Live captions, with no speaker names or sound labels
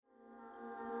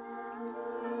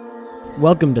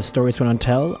Welcome to Stories We Don't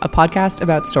Tell, a podcast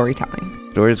about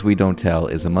storytelling. Stories We Don't Tell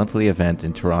is a monthly event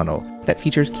in Toronto that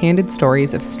features candid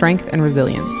stories of strength and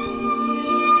resilience.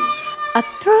 I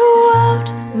threw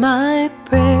out my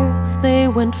prayers, they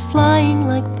went flying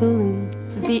like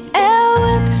balloons. The air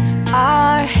whipped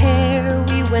our hair,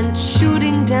 we went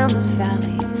shooting down the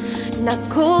valley.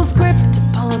 Knuckles gripped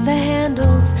upon the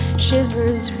handles,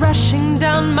 shivers rushing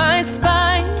down my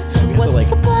spine. we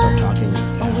have to start talking.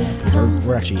 Always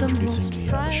We're actually introducing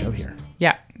the show here.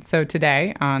 Yeah, so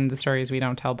today on the Stories We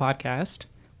Don't Tell podcast,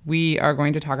 we are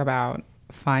going to talk about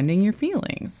finding your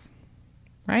feelings,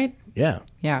 right? Yeah.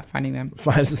 Yeah, finding them.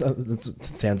 It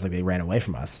sounds like they ran away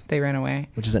from us, They ran away.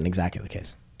 which isn't exactly the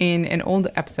case. In an old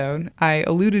episode, I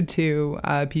alluded to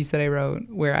a piece that I wrote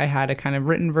where I had a kind of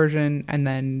written version and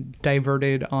then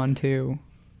diverted onto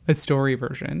a story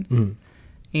version.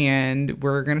 Mm-hmm. And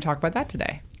we're going to talk about that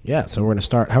today. Yeah, so we're going to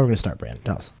start. How are we going to start, Brand?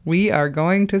 Tell us. We are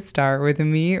going to start with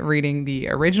me reading the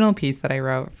original piece that I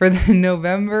wrote for the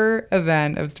November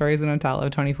event of Stories We Don't Tell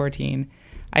of 2014.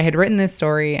 I had written this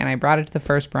story and I brought it to the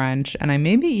first brunch and I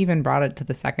maybe even brought it to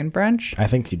the second brunch. I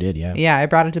think you did, yeah. Yeah, I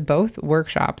brought it to both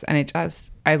workshops and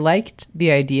I liked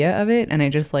the idea of it and it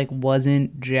just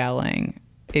wasn't gelling.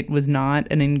 It was not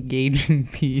an engaging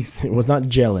piece. It was not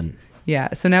gelling.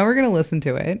 Yeah, so now we're going to listen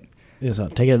to it. Yeah, so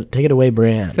take it away,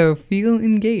 Brand. So feel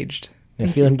engaged. Yeah,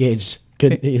 feel engaged.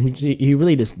 Good. You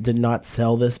really just did not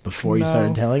sell this before you started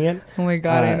No. telling it. Oh my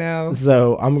God, I know.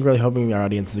 So I'm really hoping our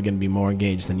audience is going to be more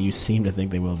engaged than you seem to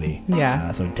think they will be. Yeah.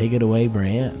 So take it away,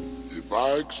 Brand. If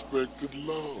I expected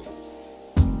love,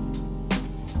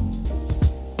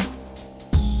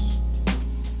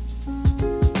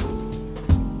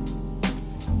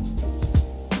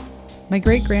 My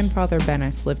great-grandfather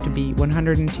Bennis lived to be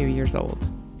 102 years old.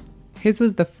 His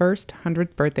was the first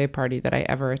 100th birthday party that I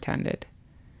ever attended.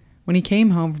 When he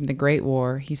came home from the Great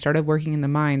War, he started working in the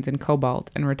mines in Cobalt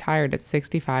and retired at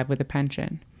 65 with a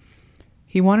pension.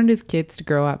 He wanted his kids to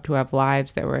grow up to have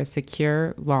lives that were as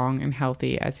secure, long, and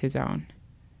healthy as his own.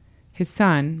 His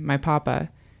son, my papa,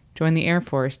 joined the Air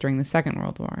Force during the Second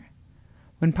World War.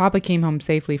 When Papa came home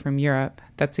safely from Europe,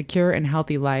 that secure and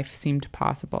healthy life seemed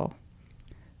possible.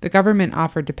 The government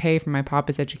offered to pay for my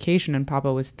papa's education and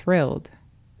Papa was thrilled.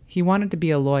 He wanted to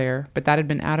be a lawyer, but that had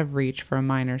been out of reach for a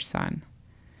miner's son.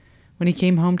 When he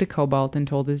came home to Cobalt and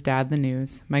told his dad the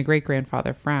news, my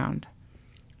great-grandfather frowned.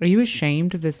 "Are you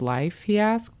ashamed of this life?" he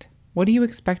asked. "What are you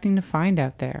expecting to find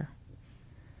out there?"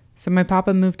 So my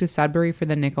papa moved to Sudbury for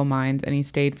the nickel mines and he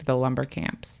stayed for the lumber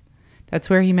camps. That's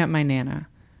where he met my Nana.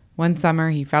 One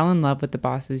summer, he fell in love with the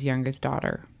boss's youngest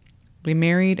daughter. They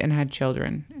married and had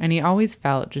children, and he always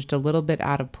felt just a little bit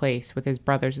out of place with his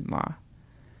brothers-in-law.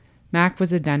 Mac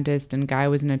was a dentist, and Guy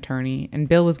was an attorney, and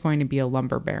Bill was going to be a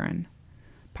lumber baron.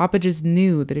 Papa just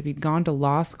knew that if he'd gone to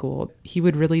law school, he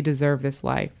would really deserve this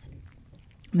life.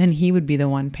 Then he would be the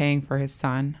one paying for his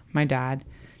son, my dad,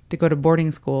 to go to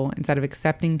boarding school instead of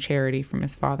accepting charity from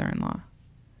his father-in-law.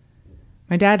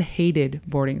 My dad hated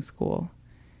boarding school.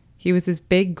 He was this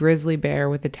big grizzly bear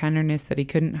with a tenderness that he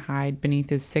couldn't hide beneath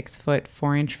his 6-foot,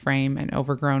 4-inch frame and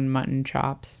overgrown mutton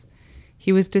chops.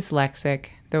 He was dyslexic,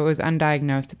 though it was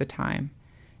undiagnosed at the time,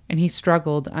 and he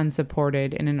struggled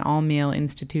unsupported in an all-male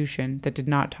institution that did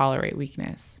not tolerate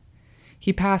weakness.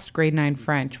 He passed grade 9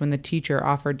 French when the teacher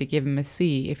offered to give him a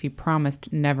C if he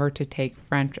promised never to take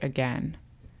French again.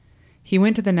 He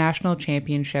went to the national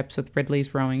championships with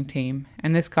Ridley's rowing team,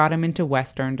 and this got him into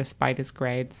Western despite his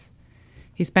grades.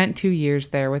 He spent 2 years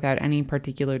there without any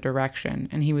particular direction,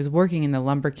 and he was working in the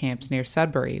lumber camps near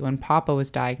Sudbury when Papa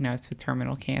was diagnosed with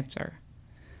terminal cancer.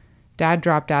 Dad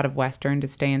dropped out of Western to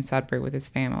stay in Sudbury with his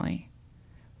family.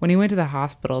 When he went to the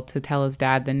hospital to tell his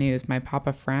dad the news, my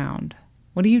papa frowned.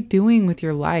 "What are you doing with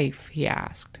your life?" he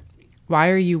asked. "Why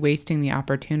are you wasting the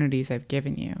opportunities I've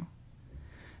given you?"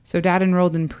 So Dad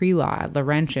enrolled in pre-law at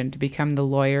Laurentian to become the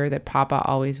lawyer that Papa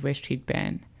always wished he'd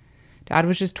been. Dad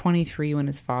was just 23 when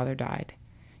his father died.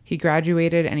 He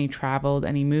graduated and he traveled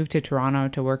and he moved to Toronto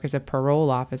to work as a parole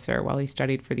officer while he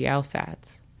studied for the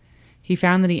LSATs. He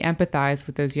found that he empathized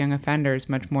with those young offenders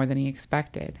much more than he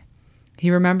expected.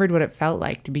 He remembered what it felt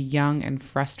like to be young and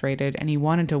frustrated, and he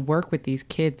wanted to work with these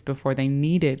kids before they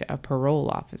needed a parole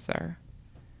officer.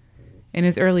 In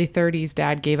his early 30s,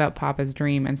 Dad gave up Papa's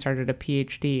dream and started a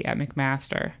PhD at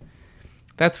McMaster.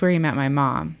 That's where he met my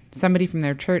mom. Somebody from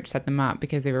their church set them up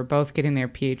because they were both getting their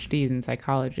PhDs in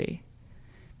psychology.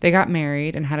 They got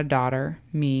married and had a daughter,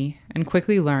 me, and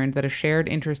quickly learned that a shared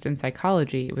interest in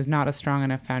psychology was not a strong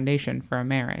enough foundation for a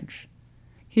marriage.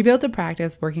 He built a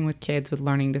practice working with kids with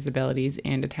learning disabilities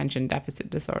and attention deficit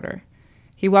disorder.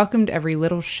 He welcomed every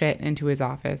little shit into his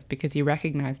office because he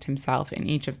recognized himself in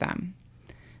each of them.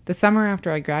 The summer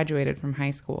after I graduated from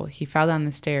high school, he fell down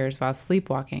the stairs while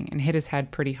sleepwalking and hit his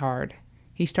head pretty hard.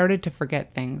 He started to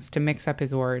forget things, to mix up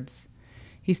his words.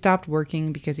 He stopped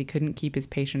working because he couldn't keep his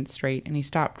patients straight, and he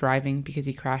stopped driving because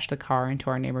he crashed the car into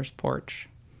our neighbor's porch.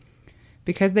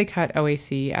 Because they cut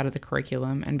OAC out of the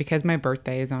curriculum, and because my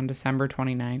birthday is on December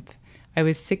 29th, I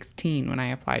was 16 when I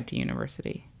applied to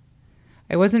university.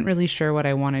 I wasn't really sure what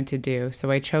I wanted to do,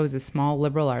 so I chose a small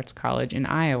liberal arts college in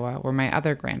Iowa where my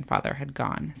other grandfather had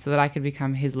gone, so that I could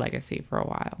become his legacy for a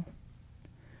while.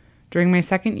 During my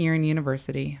second year in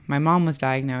university, my mom was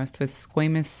diagnosed with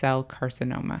squamous cell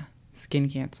carcinoma, skin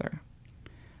cancer.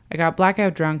 I got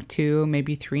blackout drunk 2,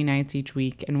 maybe 3 nights each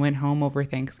week and went home over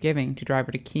Thanksgiving to drive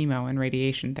her to chemo and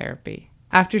radiation therapy.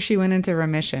 After she went into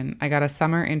remission, I got a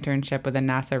summer internship with a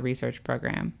NASA research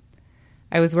program.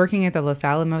 I was working at the Los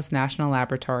Alamos National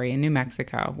Laboratory in New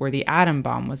Mexico, where the atom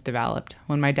bomb was developed,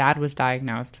 when my dad was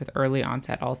diagnosed with early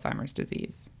onset Alzheimer's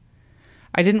disease.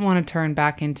 I didn't want to turn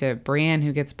back into Brienne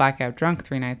who gets blackout drunk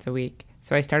 3 nights a week,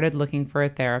 so I started looking for a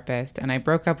therapist, and I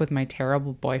broke up with my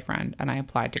terrible boyfriend, and I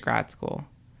applied to grad school.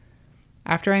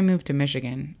 After I moved to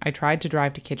Michigan, I tried to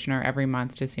drive to Kitchener every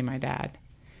month to see my dad.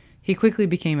 He quickly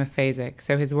became aphasic,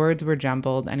 so his words were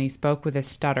jumbled, and he spoke with a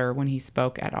stutter when he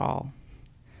spoke at all.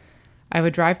 I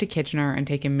would drive to Kitchener and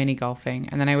take him mini-golfing,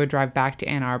 and then I would drive back to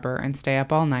Ann Arbor and stay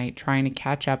up all night trying to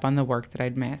catch up on the work that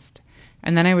I'd missed.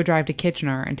 And then I would drive to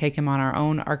Kitchener and take him on our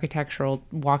own architectural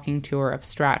walking tour of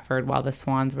Stratford while the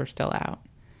swans were still out.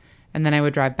 And then I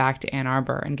would drive back to Ann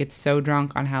Arbor and get so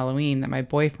drunk on Halloween that my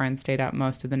boyfriend stayed up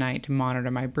most of the night to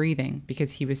monitor my breathing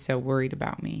because he was so worried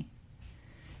about me.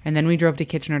 And then we drove to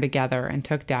Kitchener together and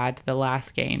took Dad to the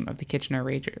last game of the Kitchener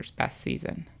Rangers' best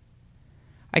season.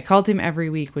 I called him every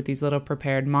week with these little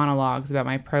prepared monologues about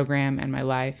my program and my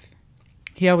life.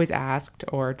 He always asked,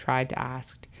 or tried to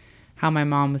ask, how my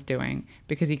mom was doing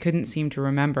because he couldn't seem to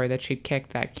remember that she'd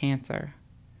kicked that cancer.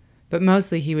 But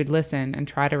mostly he would listen and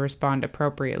try to respond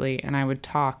appropriately, and I would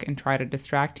talk and try to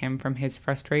distract him from his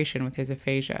frustration with his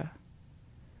aphasia.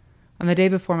 On the day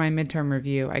before my midterm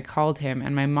review, I called him,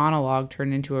 and my monologue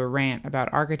turned into a rant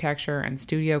about architecture and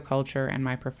studio culture and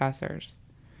my professors.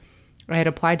 I had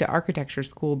applied to architecture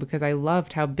school because I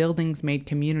loved how buildings made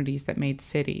communities that made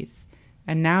cities,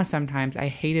 and now sometimes I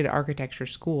hated architecture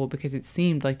school because it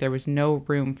seemed like there was no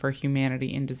room for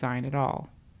humanity in design at all.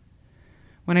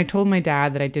 When I told my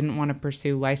dad that I didn't want to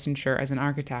pursue licensure as an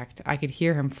architect, I could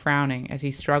hear him frowning as he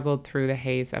struggled through the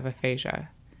haze of aphasia.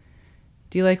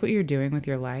 "Do you like what you're doing with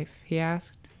your life?" he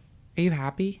asked. "Are you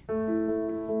happy?"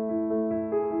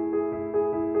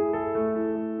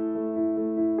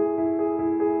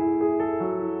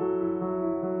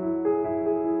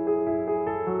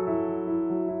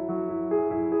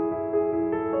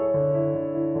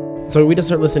 So we just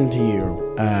start listening to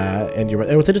you, and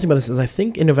what's interesting about this is I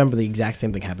think in November the exact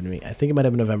same thing happened to me. I think it might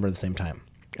have been November at the same time,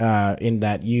 in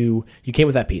that you came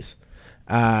with that piece,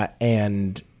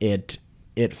 and it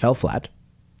fell flat.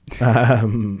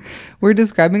 We're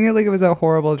describing it like it was a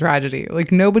horrible tragedy.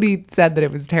 Like nobody said that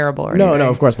it was terrible or anything. No,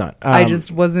 of course not. I just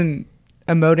wasn't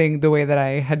emoting the way that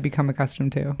I had become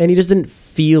accostomed to. And you just didn't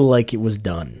feel like it was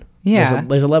done. Yeah.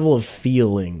 There's a level of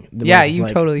feeling. Yeah, you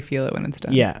totally feel it when it's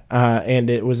done. Yeah. And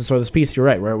it was sort of this piece, you're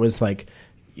right, where it was like,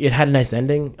 it had a nice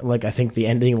ending. Like, I think the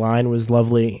ending line was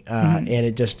lovely. And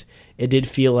it did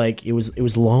feel like it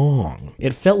was long.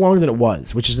 It felt longer than it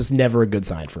was, which is just never a good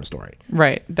sign for a story.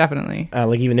 Right. Definitely.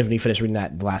 Like, even if you finish reading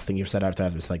that, the last thing you said after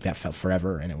that was like, that felt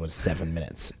forever, and it was 7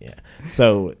 minutes. Yeah.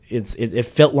 So it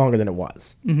felt longer than it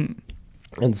was. Mm-hmm.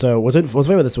 And so what's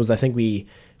funny about this was I think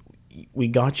we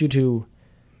got you to...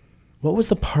 What was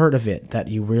the part of it that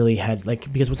you really had,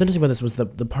 like, because what's interesting about this was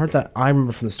the part that I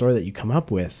remember from the story that you come up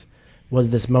with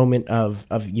was this moment of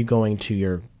you going to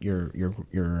your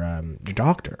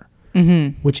doctor,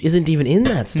 which isn't even in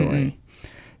that story.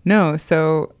 No,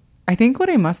 so I think what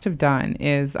I must have done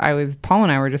is Paul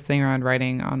and I were just sitting around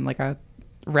writing on like a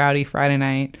rowdy Friday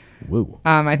night. Woo.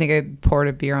 I think I poured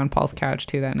a beer on Paul's couch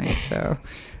too that night, so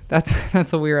that's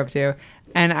what we were up to.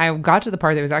 And I got to the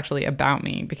part that was actually about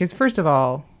me because, first of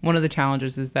all, one of the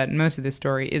challenges is that most of this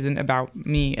story isn't about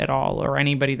me at all or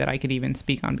anybody that I could even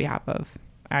speak on behalf of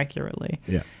accurately.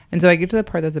 Yeah. And so I get to the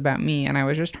part that's about me, and I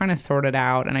was just trying to sort it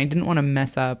out, and I didn't want to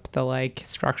mess up the like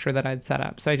structure that I'd set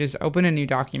up. So I just opened a new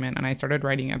document, and I started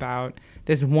writing about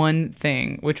this one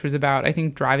thing, which was about, I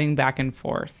think, driving back and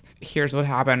forth. Here's what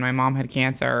happened. My mom had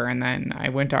cancer, and then I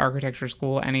went to architecture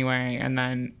school anyway, and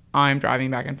then I'm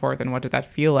driving back and forth, and what did that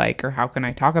feel like, or how can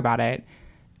I talk about it?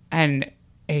 And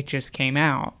it just came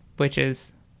out, which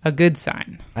is a good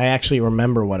sign. I actually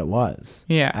remember what it was.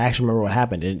 Yeah. I actually remember what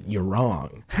happened. You're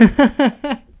wrong.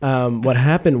 What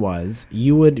happened was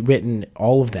you had written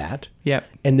all of that. Yep.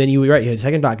 And then you had a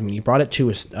second document. You brought it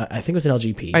to I think it was an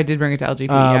LGP. I did bring it to LGP.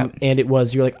 Yeah. And it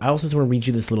was, you're like, I also just want to read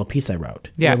you this little piece I wrote.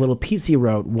 Yeah. And the little piece you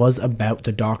wrote was about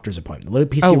the doctor's appointment. The little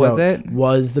piece Oh, you was wrote it?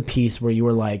 was the piece where you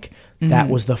were like, that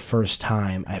was the first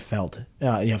time I felt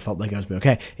like I was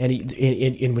okay. And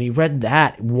when you read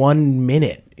that 1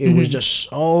 minute, it was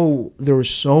just there was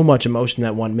so much emotion in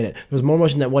that 1 minute. There was more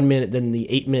emotion in that 1 minute than the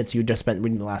 8 minutes you just spent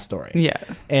reading the last story. Yeah.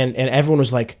 And everyone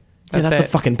was like, yeah, that's the it.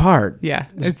 fucking part. Yeah,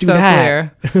 Just it's do so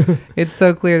that. clear. It's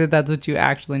so clear that that's what you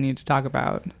actually need to talk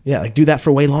about. Yeah, like do that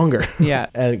for way longer. Yeah.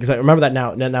 Because I remember that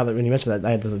now that when you mentioned that,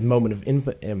 I had this moment of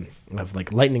input of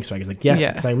like lightning strike. It's like, yes,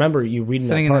 because I remember you reading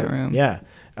Sitting that part. in that room. Yeah,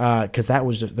 because there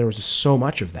was just so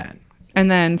much of that. And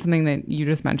then something that you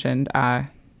just mentioned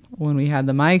when we had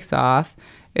the mics off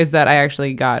is that I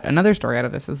actually got another story out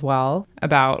of this as well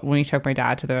about when we took my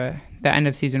dad to the end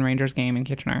of season Rangers game in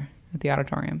Kitchener at the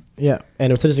auditorium. Yeah,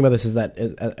 and what's interesting about this is that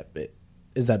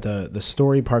the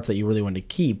story parts that you really wanted to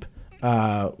keep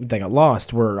that got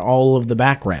lost were all of the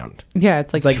background. Yeah,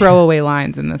 it's like throwaway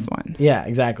lines in this one. Yeah,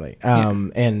 exactly.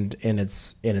 And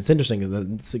it's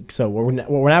interesting. So what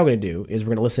we're now going to do is we're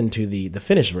going to listen to the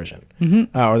finished version,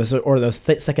 or the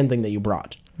second thing that you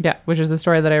brought. Yeah, which is the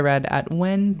story that I read at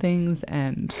When Things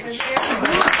End. Thank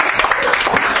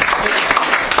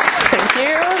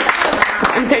you.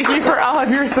 And thank you for all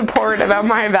of your support about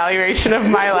my evaluation of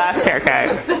my last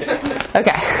haircut.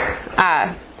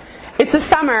 Okay. It's the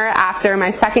summer after my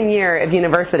second year of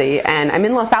university, and I'm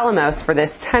in Los Alamos for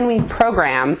this 10-week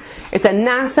program. It's a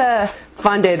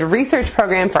NASA-funded research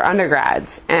program for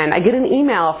undergrads, and I get an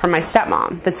email from my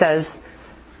stepmom that says,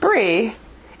 Bree,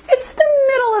 it's the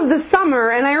middle of the summer,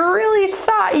 and I really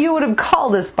thought you would have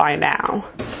called us by now.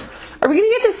 Are we going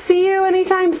to get to see you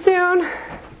anytime soon?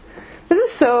 This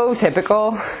is so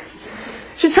typical.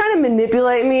 She's trying to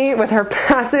manipulate me with her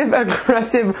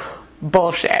passive-aggressive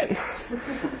bullshit.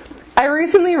 I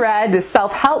recently read this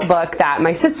self-help book that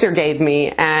my sister gave me,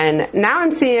 and now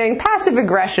I'm seeing passive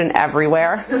aggression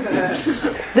everywhere.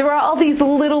 There were all these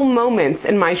little moments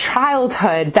in my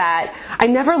childhood that I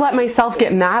never let myself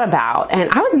get mad about, and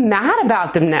I was mad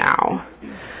about them now.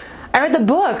 I read the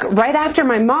book right after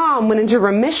my mom went into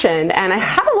remission, and I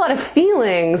had a lot of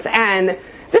feelings, and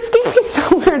this gave me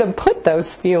somewhere to put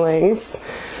those feelings.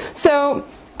 So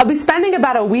I'll be spending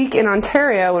about a week in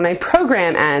Ontario when my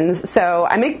program ends, so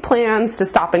I make plans to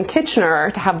stop in Kitchener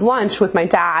to have lunch with my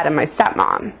dad and my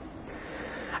stepmom.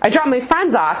 I drop my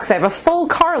friends off because I have a full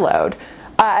carload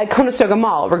at Conestoga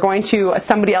Mall. We're going to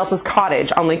somebody else's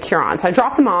cottage on Lake Huron. So I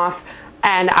drop them off,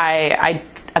 and I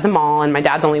at the mall, and my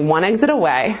dad's only one exit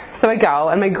away. So I go,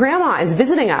 and my grandma is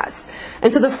visiting us.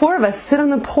 And so the four of us sit on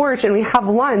the porch, and we have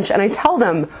lunch, and I tell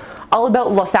them all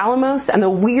about Los Alamos and the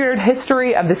weird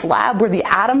history of this lab where the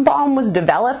atom bomb was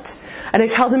developed. And I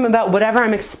tell them about whatever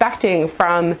I'm expecting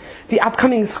from the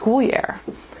upcoming school year.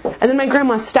 And then my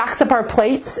grandma stacks up our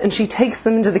plates, and she takes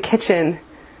them into the kitchen,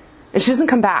 and she doesn't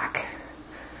come back.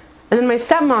 And then my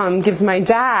stepmom gives my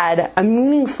dad a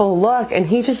meaningful look, and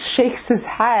he just shakes his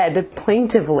head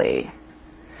plaintively.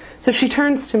 So she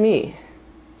turns to me.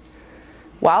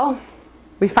 Well,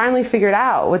 we finally figured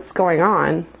out what's going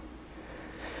on.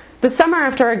 The summer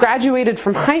after I graduated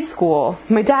from high school,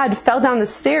 my dad fell down the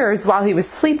stairs while he was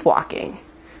sleepwalking.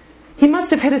 He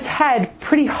must have hit his head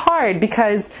pretty hard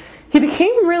because he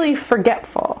became really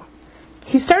forgetful.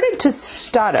 He started to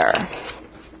stutter.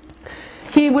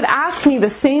 He would ask me the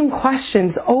same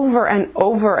questions over and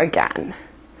over again.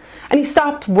 And he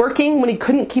stopped working when he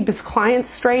couldn't keep his clients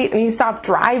straight, and he stopped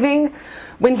driving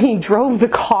when he drove the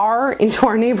car into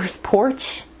our neighbor's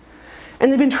porch.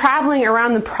 And they'd been traveling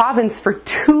around the province for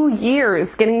 2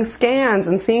 years, getting scans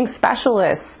and seeing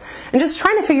specialists, and just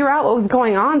trying to figure out what was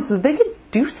going on so that they could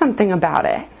do something about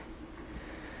it.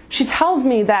 She tells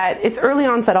me that it's early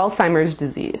onset Alzheimer's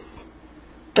disease,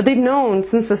 that they'd known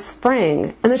since the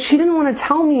spring, and that she didn't want to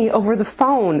tell me over the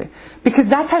phone because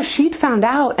that's how she'd found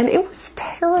out, and it was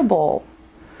terrible.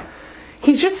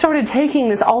 He's just started taking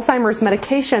this Alzheimer's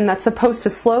medication that's supposed to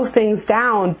slow things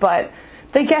down, but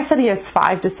they guess that he has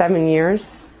 5 to 7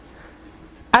 years.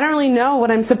 I don't really know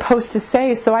what I'm supposed to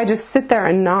say, so I just sit there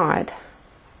and nod.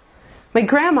 My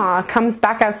grandma comes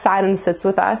back outside and sits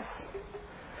with us.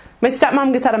 My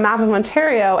stepmom gets out a map of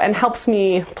Ontario and helps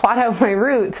me plot out my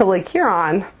route to Lake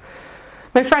Huron.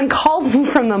 My friend calls me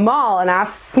from the mall and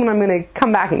asks when I'm going to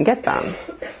come back and get them.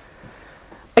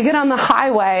 I get on the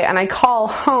highway and I call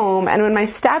home, and when my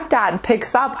stepdad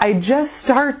picks up, I just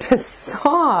start to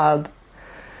sob.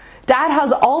 Dad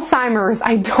has Alzheimer's.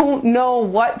 I don't know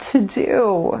what to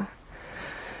do.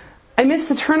 I missed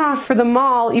the turnoff for the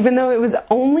mall, even though it was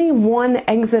only one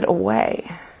exit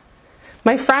away.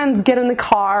 My friends get in the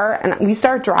car and we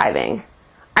start driving.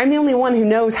 I'm the only one who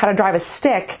knows how to drive a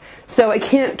stick, so I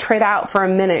can't trade out for a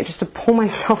minute just to pull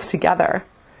myself together.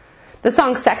 The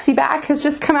song Sexy Back has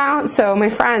just come out, so my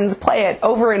friends play it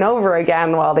over and over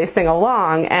again while they sing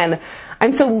along, and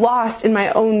I'm so lost in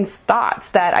my own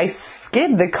thoughts that I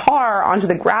skid the car onto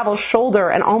the gravel shoulder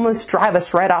and almost drive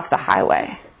us right off the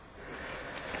highway.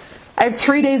 I have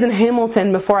 3 days in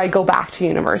Hamilton before I go back to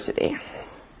university.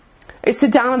 I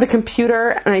sit down at the computer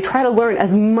and I try to learn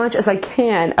as much as I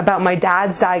can about my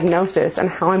dad's diagnosis and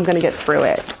how I'm going to get through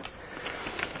it.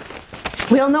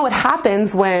 We all know what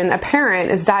happens when a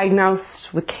parent is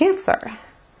diagnosed with cancer.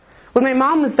 When my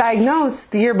mom was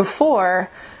diagnosed the year before,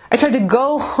 I tried to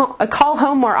call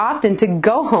home more often to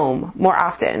go home more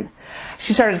often.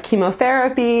 She started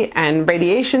chemotherapy and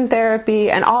radiation therapy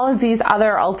and all of these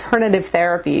other alternative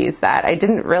therapies that I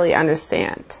didn't really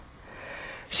understand.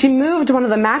 She moved one of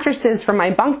the mattresses from my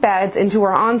bunk beds into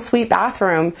her ensuite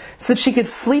bathroom so that she could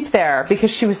sleep there because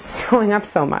she was throwing up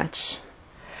so much.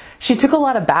 She took a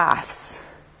lot of baths.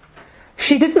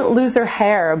 She didn't lose her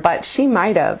hair, but she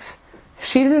might have.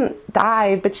 She didn't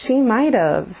die, but she might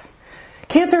have.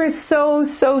 Cancer is so,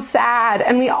 so sad,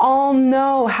 and we all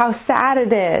know how sad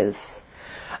it is.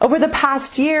 Over the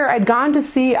past year, I'd gone to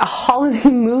see a holiday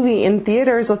movie in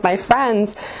theaters with my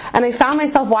friends, and I found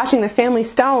myself watching The Family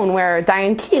Stone, where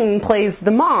Diane Keaton plays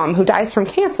the mom who dies from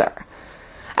cancer.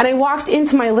 And I walked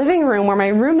into my living room where my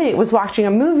roommate was watching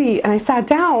a movie, and I sat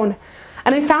down,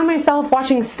 and I found myself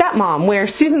watching Stepmom, where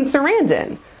Susan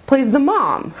Sarandon plays the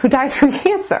mom who dies from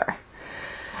cancer.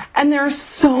 And there are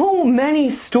so many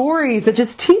stories that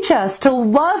just teach us to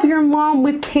love your mom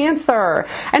with cancer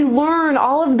and learn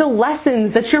all of the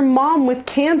lessons that your mom with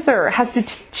cancer has to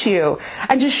teach you,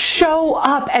 and just show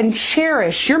up and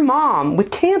cherish your mom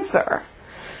with cancer.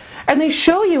 And they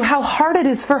show you how hard it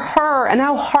is for her and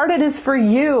how hard it is for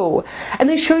you. And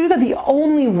they show you that the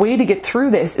only way to get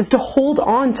through this is to hold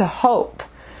on to hope.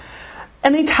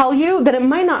 And they tell you that it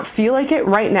might not feel like it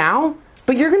right now,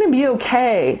 but you're going to be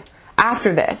okay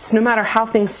after this, no matter how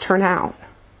things turn out.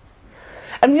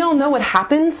 And we all know what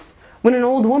happens when an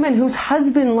old woman whose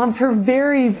husband loves her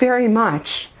very, very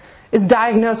much is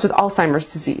diagnosed with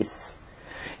Alzheimer's disease.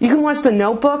 You can watch The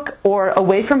Notebook or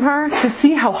Away from Her to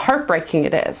see how heartbreaking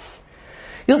it is.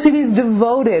 You'll see these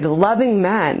devoted, loving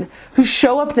men who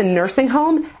show up at the nursing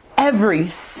home every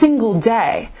single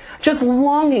day, just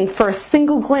longing for a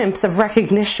single glimpse of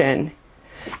recognition.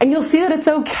 And you'll see that it's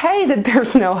okay that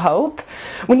there's no hope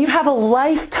when you have a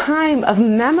lifetime of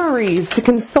memories to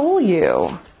console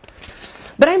you.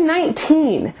 But I'm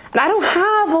 19, and I don't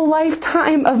have a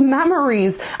lifetime of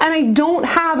memories, and I don't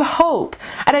have hope,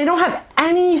 and I don't have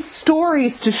any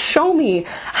stories to show me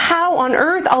how on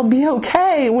earth I'll be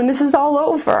okay when this is all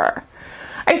over.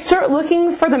 I start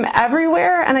looking for them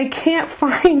everywhere, and I can't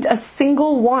find a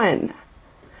single one.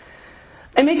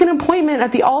 I make an appointment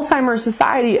at the Alzheimer's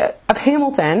Society of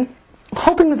Hamilton,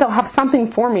 hoping that they'll have something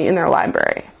for me in their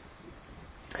library.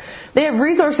 They have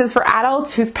resources for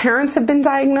adults whose parents have been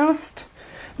diagnosed.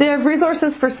 They have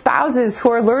resources for spouses who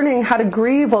are learning how to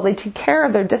grieve while they take care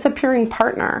of their disappearing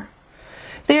partner.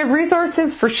 They have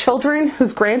resources for children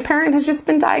whose grandparent has just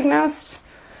been diagnosed.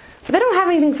 But they don't have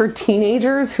anything for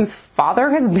teenagers whose father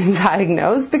has been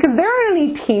diagnosed, because there aren't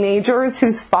any teenagers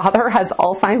whose father has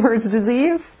Alzheimer's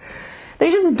disease.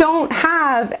 They just don't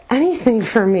have anything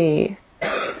for me.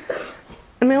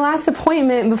 And my last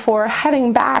appointment before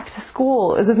heading back to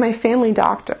school is with my family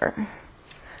doctor.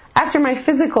 After my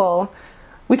physical,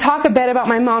 we talk a bit about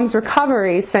my mom's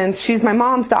recovery, since she's my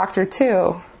mom's doctor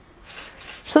too.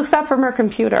 She looks up from her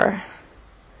computer.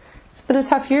 It's been a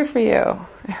tough year for you.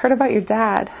 I heard about your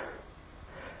dad.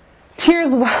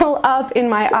 Tears well up in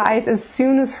my eyes as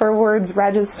soon as her words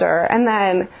register, and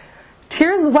then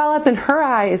tears well up in her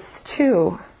eyes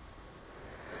too.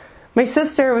 My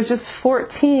sister was just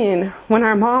 14 when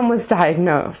our mom was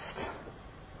diagnosed.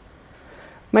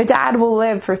 My dad will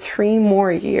live for 3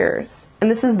 more years,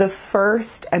 and this is the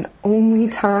first and only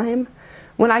time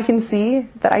when I can see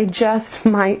that I just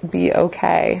might be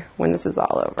okay when this is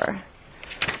all over.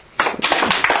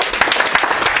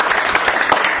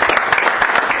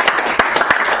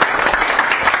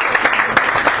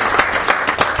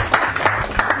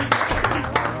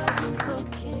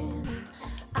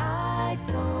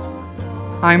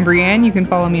 I'm Brienne. You can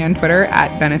follow me on Twitter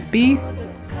at VeniceB.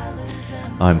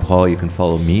 I'm Paul. You can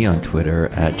follow me on Twitter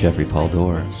at Jeffrey Paul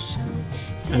Dorr.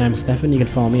 And I'm Stefan. You can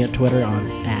follow me at Twitter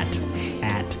on at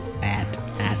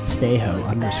stayho_.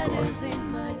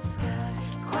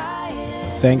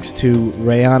 thanks to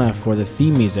Rihanna for the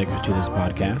theme music to this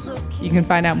podcast. You can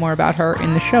find out more about her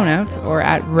in the show notes or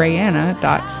at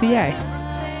rihanna.ca.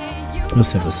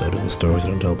 This episode of the Stories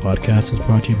That Don't Tell podcast is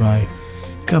brought to you by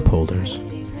cup holders.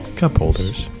 Cup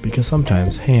holders, because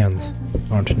sometimes hands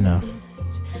aren't enough.